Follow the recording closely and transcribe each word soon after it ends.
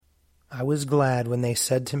I was glad when they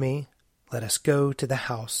said to me, "Let us go to the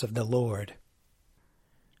house of the Lord."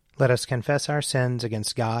 Let us confess our sins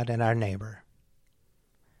against God and our neighbor.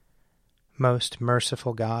 Most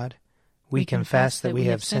merciful God, we confess that we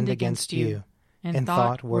have sinned against you in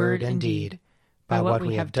thought, word, and deed, by what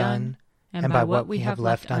we have done and by what we have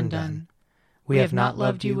left undone. We have not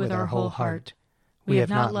loved you with our whole heart. We have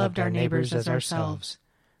not loved our neighbors as ourselves.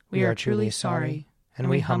 We are truly sorry, and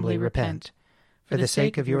we humbly repent. For the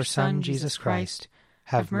sake of your Son, Jesus Christ,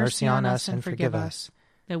 have mercy on us and forgive us,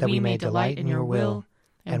 that we may delight in your will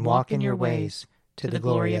and walk in your ways, to the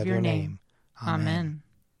glory of your name. Amen.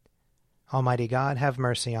 Almighty God, have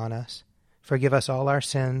mercy on us. Forgive us all our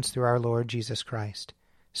sins through our Lord Jesus Christ.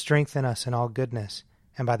 Strengthen us in all goodness,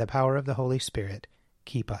 and by the power of the Holy Spirit,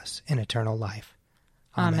 keep us in eternal life.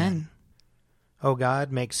 Amen. O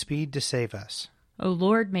God, make speed to save us. O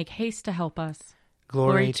Lord, make haste to help us.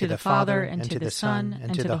 Glory to the Father, and to the Son,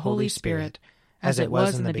 and to the Holy Spirit, as it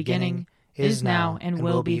was in the beginning, is now, and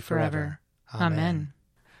will be forever. Amen.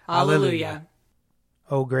 Alleluia.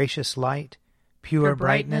 O gracious light, pure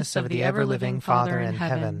brightness of the ever-living Father in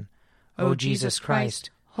heaven, O Jesus Christ,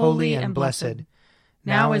 holy and blessed,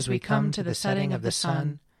 now as we come to the setting of the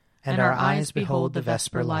sun, and our eyes behold the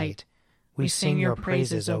vesper light, we sing your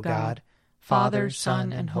praises, O God, Father,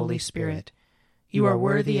 Son, and Holy Spirit. You are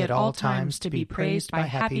worthy at all times to be praised by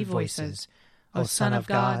happy voices, O Son of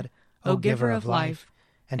God, O Giver of life,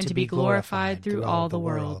 and to be glorified through all the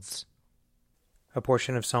worlds. A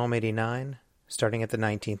portion of Psalm 89, starting at the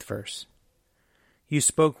 19th verse. You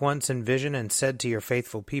spoke once in vision and said to your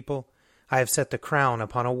faithful people, I have set the crown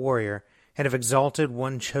upon a warrior, and have exalted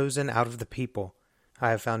one chosen out of the people. I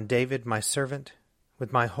have found David my servant.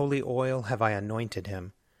 With my holy oil have I anointed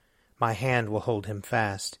him. My hand will hold him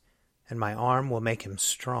fast, and my arm will make him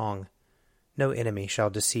strong. No enemy shall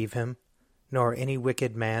deceive him, nor any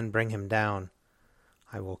wicked man bring him down.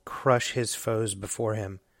 I will crush his foes before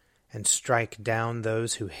him, and strike down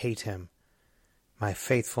those who hate him. My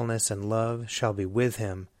faithfulness and love shall be with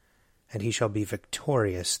him, and he shall be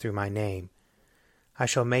victorious through my name. I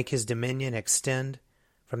shall make his dominion extend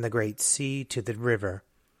from the great sea to the river.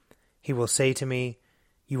 He will say to me,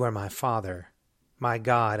 You are my Father, my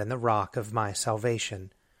God, and the rock of my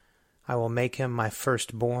salvation. I will make him my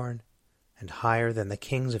firstborn, and higher than the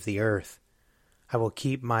kings of the earth. I will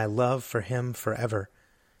keep my love for him forever,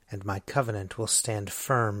 and my covenant will stand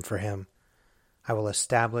firm for him. I will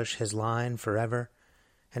establish his line forever,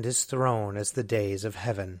 and his throne as the days of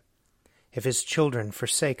heaven. If his children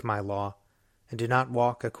forsake my law, and do not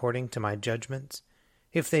walk according to my judgments,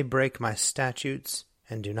 if they break my statutes,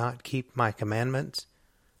 and do not keep my commandments,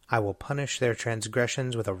 I will punish their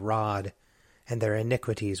transgressions with a rod, and their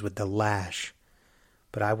iniquities with the lash.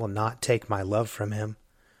 But I will not take my love from him,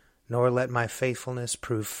 nor let my faithfulness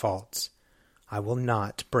prove false. I will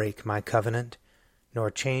not break my covenant, nor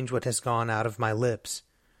change what has gone out of my lips.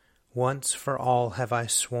 Once for all have I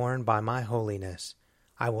sworn by my holiness,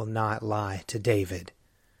 I will not lie to David.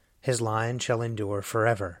 His line shall endure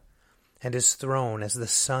forever, and his throne as the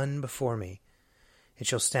sun before me. It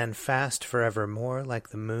shall stand fast forevermore like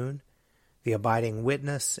the moon, the abiding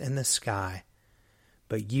witness in the sky.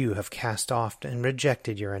 But you have cast off and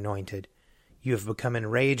rejected your anointed. You have become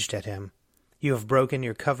enraged at him. You have broken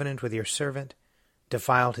your covenant with your servant,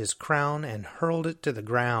 defiled his crown, and hurled it to the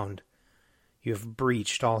ground. You have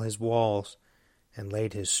breached all his walls, and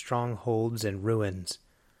laid his strongholds in ruins.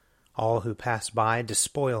 All who pass by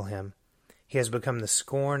despoil him. He has become the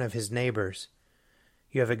scorn of his neighbors.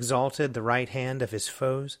 You have exalted the right hand of his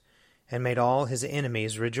foes, and made all his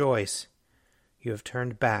enemies rejoice. You have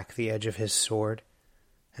turned back the edge of his sword,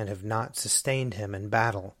 and have not sustained him in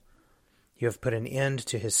battle. You have put an end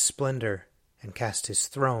to his splendor, and cast his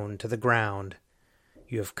throne to the ground.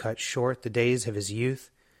 You have cut short the days of his youth,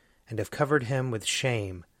 and have covered him with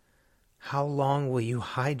shame. How long will you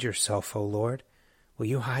hide yourself, O Lord? Will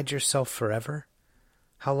you hide yourself forever?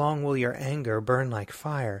 How long will your anger burn like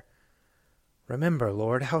fire? Remember,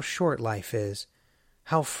 Lord, how short life is,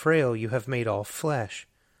 how frail you have made all flesh.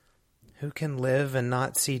 Who can live and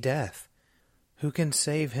not see death? Who can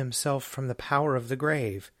save himself from the power of the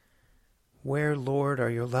grave? Where, Lord, are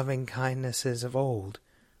your loving kindnesses of old,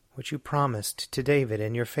 which you promised to David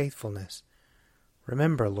in your faithfulness?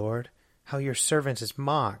 Remember, Lord, how your servant is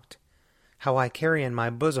mocked, how I carry in my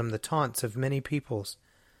bosom the taunts of many peoples,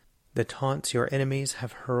 the taunts your enemies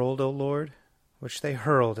have hurled, O Lord, which they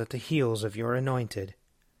hurled at the heels of your anointed.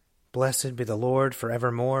 Blessed be the Lord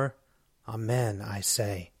forevermore. Amen, I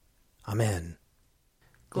say. Amen.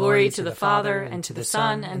 Glory to the Father, and to the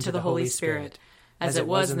Son, and to the Holy Spirit, as it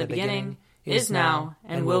was in the beginning, is now,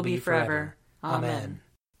 and will be forever. Amen.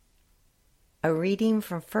 A reading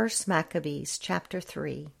from 1 Maccabees, chapter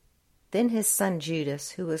 3. Then his son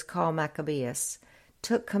Judas, who was called Maccabeus,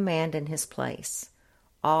 took command in his place.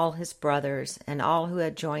 All his brothers and all who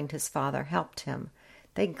had joined his father helped him.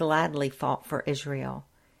 They gladly fought for Israel.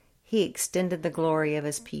 He extended the glory of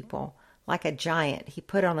his people. Like a giant, he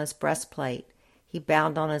put on his breastplate. He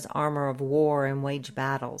bound on his armor of war and waged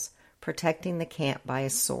battles, protecting the camp by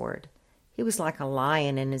his sword. He was like a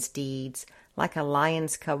lion in his deeds, like a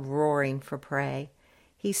lion's cub roaring for prey.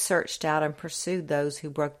 He searched out and pursued those who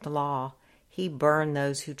broke the law. He burned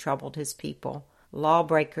those who troubled his people.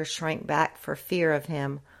 Lawbreakers shrank back for fear of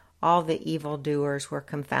him. All the evildoers were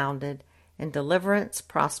confounded, and deliverance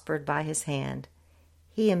prospered by his hand.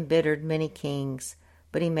 He embittered many kings,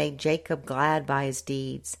 but he made Jacob glad by his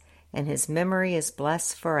deeds, and his memory is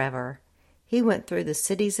blessed forever. He went through the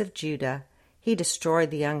cities of Judah. He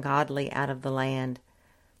destroyed the ungodly out of the land.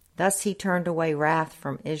 Thus he turned away wrath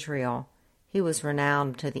from Israel. He was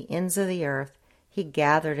renowned to the ends of the earth. He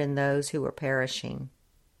gathered in those who were perishing.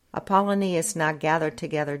 Apollonius now gathered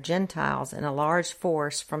together Gentiles in a large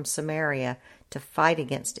force from Samaria to fight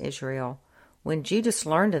against Israel. When Judas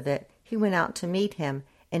learned of it, he went out to meet him,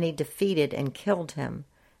 and he defeated and killed him.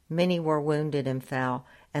 Many were wounded and fell,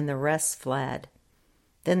 and the rest fled.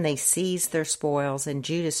 Then they seized their spoils, and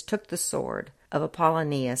Judas took the sword of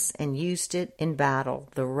Apollonius and used it in battle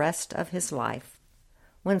the rest of his life.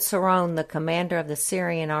 When Saron, the commander of the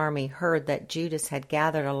Syrian army, heard that Judas had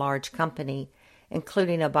gathered a large company,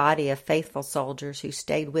 including a body of faithful soldiers who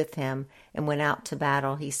stayed with him and went out to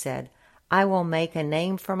battle, he said, "I will make a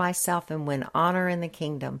name for myself and win honor in the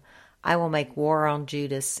kingdom. I will make war on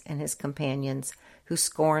Judas and his companions who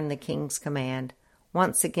scorned the king's command."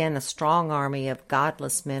 Once again a strong army of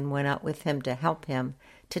godless men went up with him to help him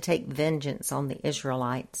to take vengeance on the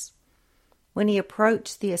Israelites. When he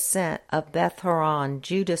approached the ascent of Beth-horon,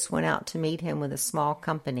 Judas went out to meet him with a small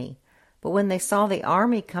company. But when they saw the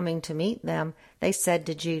army coming to meet them, they said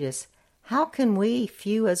to Judas, "How can we,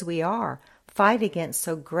 few as we are, fight against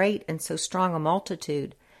so great and so strong a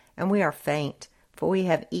multitude? And we are faint, for we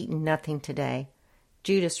have eaten nothing today."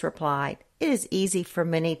 Judas replied, "It is easy for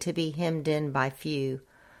many to be hemmed in by few,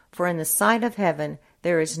 for in the sight of heaven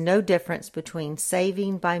there is no difference between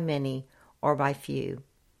saving by many or by few.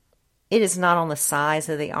 It is not on the size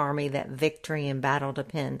of the army that victory in battle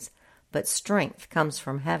depends, but strength comes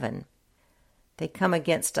from heaven. They come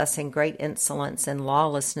against us in great insolence and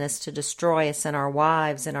lawlessness to destroy us and our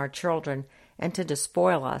wives and our children and to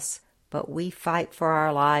despoil us, but we fight for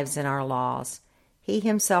our lives and our laws. He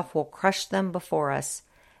himself will crush them before us.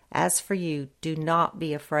 As for you, do not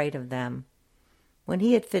be afraid of them." When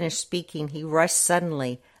he had finished speaking, he rushed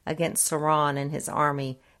suddenly against Saron and his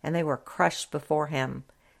army, and they were crushed before him.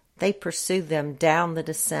 They pursued them down the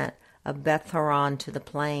descent of Beth-horon to the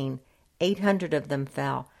plain. 800 of them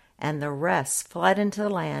fell, and the rest fled into the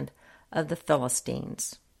land of the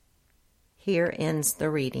Philistines. Here ends the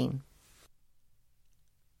reading.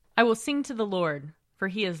 I will sing to the Lord, for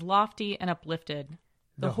he is lofty and uplifted.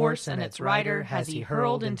 The horse and its rider has he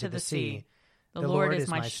hurled into the sea. The Lord is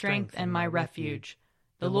my strength and my refuge.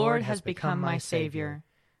 The Lord has become my Savior.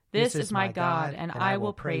 This is my God, and I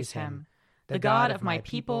will praise him. The God of my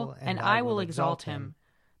people, and I will exalt him.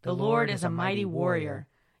 The Lord is a mighty warrior.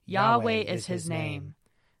 Yahweh is his name.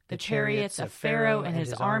 The chariots of Pharaoh and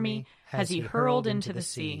his army has he hurled into the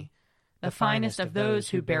sea. The finest of those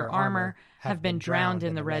who bear armor have been drowned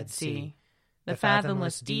in the Red Sea. The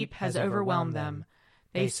fathomless deep has overwhelmed them.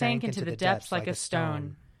 They sank into the depths like a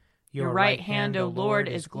stone. Your right hand, O Lord,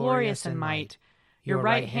 is glorious in might. Your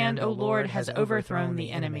right hand, O Lord, has overthrown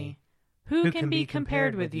the enemy. Who can be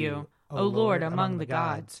compared with you, O Lord, among the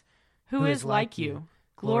gods? Who is like you,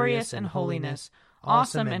 glorious in holiness,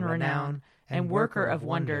 awesome in renown, and worker of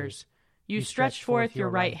wonders? You stretched forth your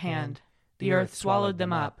right hand. The earth swallowed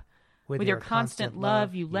them up. With your constant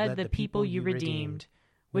love you led the people you redeemed.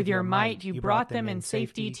 With your might you brought them in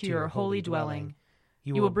safety to your holy dwelling.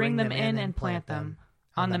 You will bring them in and plant them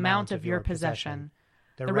on the mount of your possession,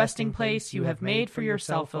 the resting place you have made for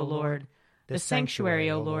yourself, O Lord, the sanctuary,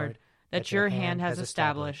 O Lord, that your hand has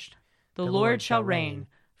established. The Lord shall reign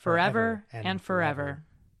forever and forever.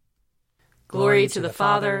 Glory to the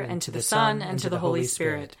Father, and to the Son, and to the Holy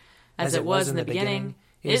Spirit, as it was in the beginning,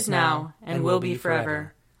 is now, and will be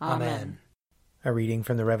forever. Amen. A reading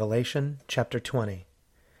from the Revelation, chapter 20.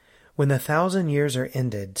 When the 1,000 years are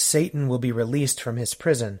ended, Satan will be released from his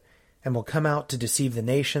prison and will come out to deceive the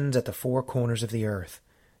nations at the four corners of the earth,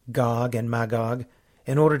 Gog and Magog,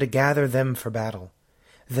 in order to gather them for battle.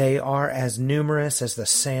 They are as numerous as the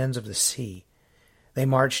sands of the sea. They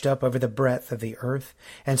marched up over the breadth of the earth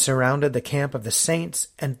and surrounded the camp of the saints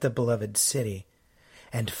and the beloved city.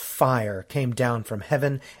 And fire came down from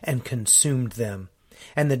heaven and consumed them.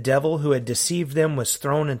 And the devil who had deceived them was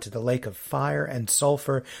thrown into the lake of fire and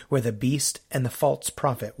sulfur, where the beast and the false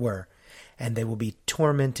prophet were, and they will be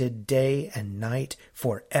tormented day and night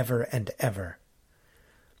forever and ever.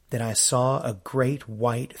 Then I saw a great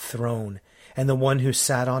white throne, and the one who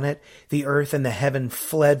sat on it. The earth and the heaven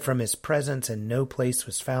fled from his presence, and no place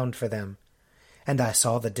was found for them. And I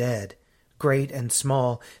saw the dead, great and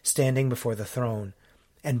small, standing before the throne,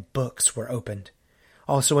 and books were opened.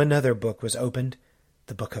 Also another book was opened,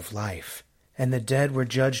 the book of life. And the dead were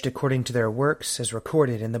judged according to their works, as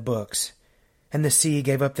recorded in the books. And the sea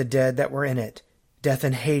gave up the dead that were in it. Death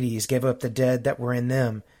and Hades gave up the dead that were in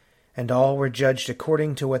them, and all were judged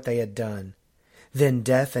according to what they had done. Then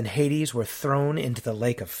death and Hades were thrown into the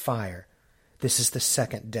lake of fire. This is the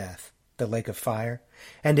second death, the lake of fire.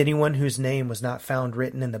 And anyone whose name was not found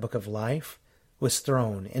written in the book of life was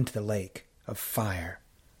thrown into the lake of fire.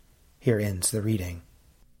 Here ends the reading.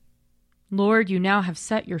 Lord, you now have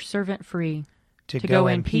set your servant free, to go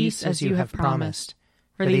in peace as you have promised.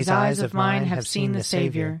 For these eyes of mine have seen the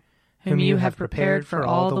Savior, whom you have prepared for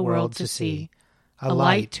all the world to see, a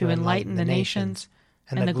light to enlighten the nations,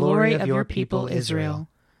 and the glory of your people Israel.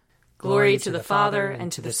 Glory to the Father,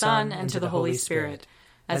 and to the Son, and to the Holy Spirit,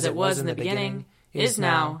 as it was in the beginning, is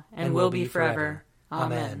now, and will be forever.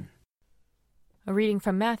 Amen. A reading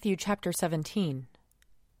from Matthew chapter 17.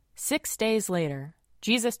 6 days later,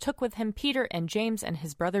 Jesus took with him Peter and James and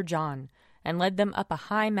his brother John, and led them up a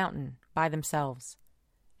high mountain by themselves.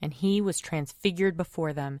 And he was transfigured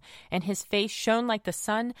before them, and his face shone like the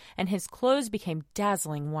sun, and his clothes became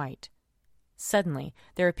dazzling white. Suddenly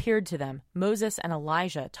there appeared to them Moses and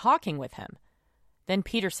Elijah talking with him. Then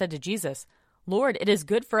Peter said to Jesus, "Lord, it is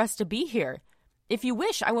good for us to be here. If you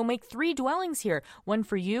wish, I will make 3 dwellings here, one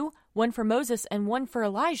for you, one for Moses, and one for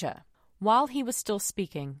Elijah." While he was still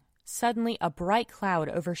speaking, suddenly a bright cloud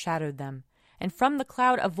overshadowed them, and from the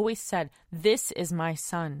cloud a voice said, "This is my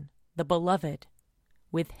Son, the Beloved.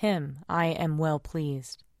 With him I am well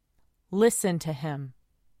pleased. Listen to him."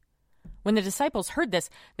 When the disciples heard this,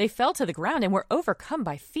 they fell to the ground and were overcome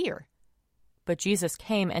by fear. But Jesus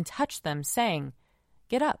came and touched them, saying,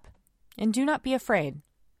 "Get up, and do not be afraid."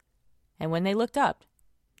 And when they looked up,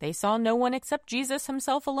 they saw no one except Jesus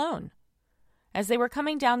himself alone. As they were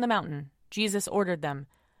coming down the mountain, Jesus ordered them,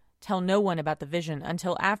 "Tell no one about the vision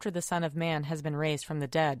until after the Son of Man has been raised from the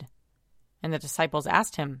dead." And the disciples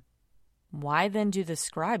asked him, "Why then do the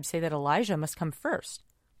scribes say that Elijah must come first?"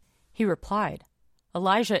 He replied,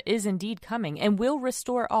 "Elijah is indeed coming and will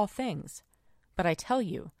restore all things. But I tell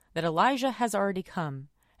you that Elijah has already come,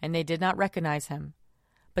 and they did not recognize him,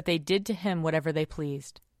 but they did to him whatever they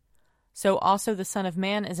pleased. So also the Son of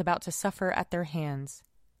Man is about to suffer at their hands."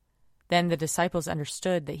 Then the disciples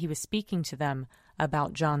understood that he was speaking to them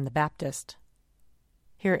about John the Baptist.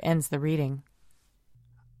 Here ends the reading.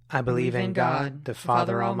 I believe in God, the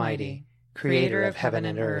Father Almighty, creator of heaven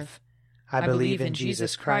and earth. I believe in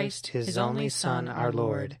Jesus Christ, his only Son, our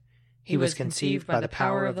Lord. He was conceived by the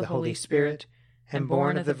power of the Holy Spirit and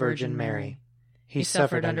born of the Virgin Mary. He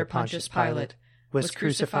suffered under Pontius Pilate, was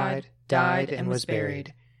crucified, died, and was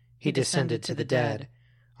buried. He descended to the dead.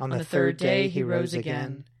 On the third day he rose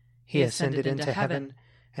again. He ascended into heaven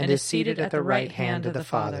and is seated at the right hand of the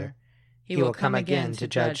Father. He will come again to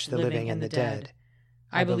judge the living and the dead.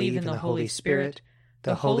 I believe in the Holy Spirit,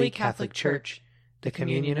 the Holy Catholic Church, the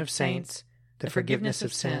communion of saints, the forgiveness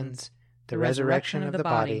of sins, the resurrection of the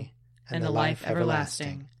body, and the life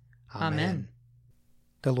everlasting. Amen.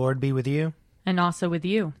 The Lord be with you. And also with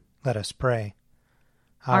you. Let us pray.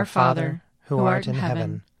 Our Father, who art in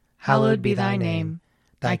heaven, hallowed be thy name.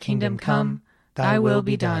 Thy kingdom come, thy will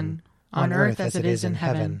be done, on earth as it is in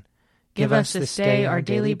heaven. Give us this day our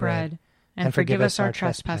daily bread, and forgive us our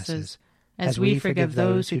trespasses, as we forgive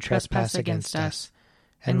those who trespass against us.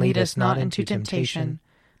 And lead us not into temptation,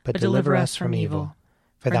 but deliver us from evil.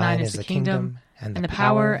 For thine is the kingdom, and the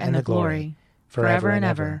power, and the glory, forever and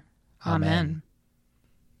ever. Amen.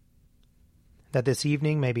 That this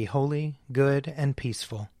evening may be holy, good, and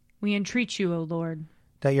peaceful. We entreat you, O Lord.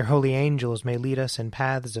 That your holy angels may lead us in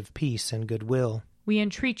paths of peace and goodwill. We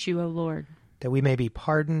entreat you, O Lord. That we may be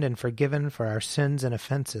pardoned and forgiven for our sins and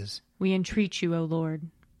offenses. We entreat you, O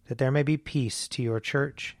Lord. That there may be peace to your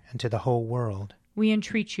church and to the whole world. We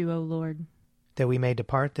entreat you, O Lord. That we may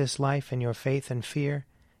depart this life in your faith and fear,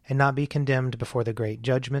 and not be condemned before the great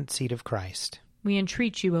judgment seat of Christ. We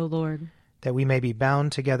entreat you, O Lord. That we may be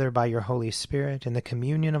bound together by your Holy Spirit in the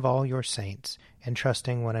communion of all your saints,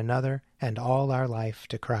 entrusting one another and all our life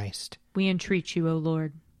to Christ. We entreat you, O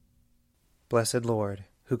Lord. Blessed Lord,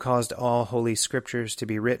 who caused all holy scriptures to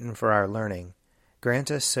be written for our learning,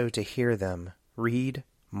 grant us so to hear them, read,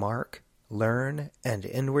 mark, learn, and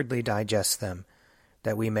inwardly digest them,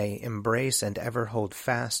 that we may embrace and ever hold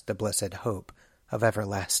fast the blessed hope of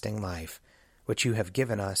everlasting life, which you have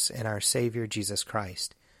given us in our Savior Jesus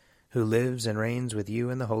Christ, who lives and reigns with you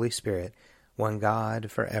in the Holy Spirit, one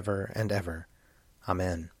God, for ever and ever.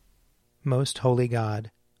 Amen. Most holy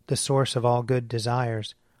God, the source of all good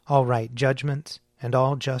desires, all right judgments, and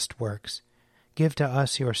all just works, give to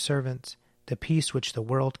us, your servants, the peace which the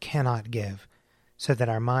world cannot give, so that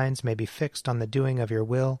our minds may be fixed on the doing of your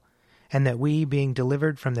will, and that we, being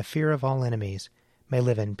delivered from the fear of all enemies, may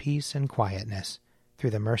live in peace and quietness, through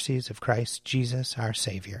the mercies of Christ Jesus our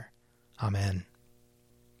Savior. Amen.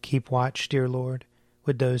 Keep watch, dear Lord,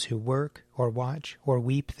 with those who work or watch or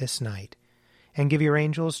weep this night, and give your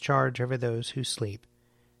angels charge over those who sleep.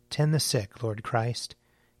 Tend the sick, Lord Christ.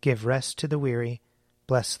 Give rest to the weary.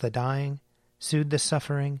 Bless the dying. Soothe the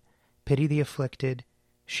suffering. Pity the afflicted.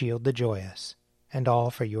 Shield the joyous. And all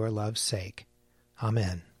for your love's sake.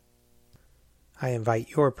 Amen. I invite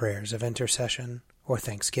your prayers of intercession or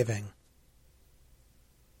thanksgiving.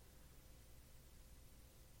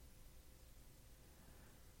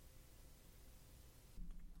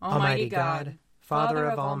 Almighty God, Father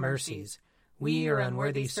of all mercies, we, your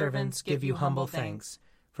unworthy servants, give you humble thanks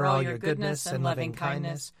for all your goodness and loving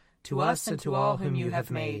kindness to us and to all whom you have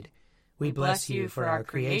made. We bless you for our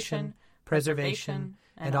creation, preservation,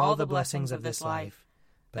 and all the blessings of this life,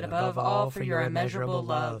 but above all for your immeasurable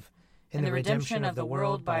love in the redemption of the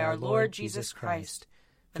world by our Lord Jesus Christ,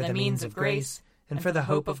 for the means of grace and for the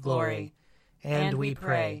hope of glory. And we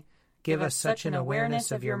pray, give us such an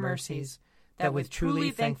awareness of your mercies that with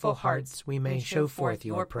truly thankful hearts we may show forth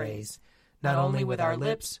your praise, not only with our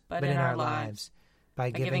lips, but in our lives,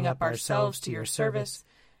 by giving up ourselves to your service,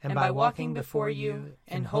 and by walking before you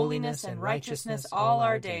in holiness and righteousness all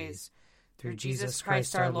our days, through Jesus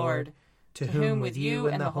Christ our Lord, to whom with you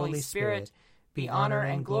and the Holy Spirit be honor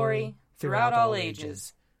and glory throughout all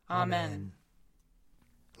ages. Amen.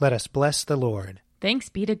 Let us bless the Lord. Thanks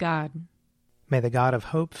be to God. May the God of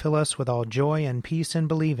hope fill us with all joy and peace in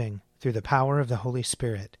believing, through the power of the Holy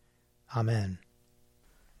Spirit. Amen.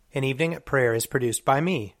 An Evening at Prayer is produced by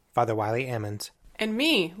me, Father Wiley Ammons. And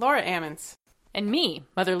me, Laura Ammons. And me,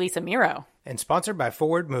 Mother Lisa Meirow. And sponsored by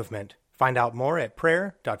Forward Movement. Find out more at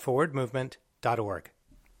prayer.forwardmovement.org.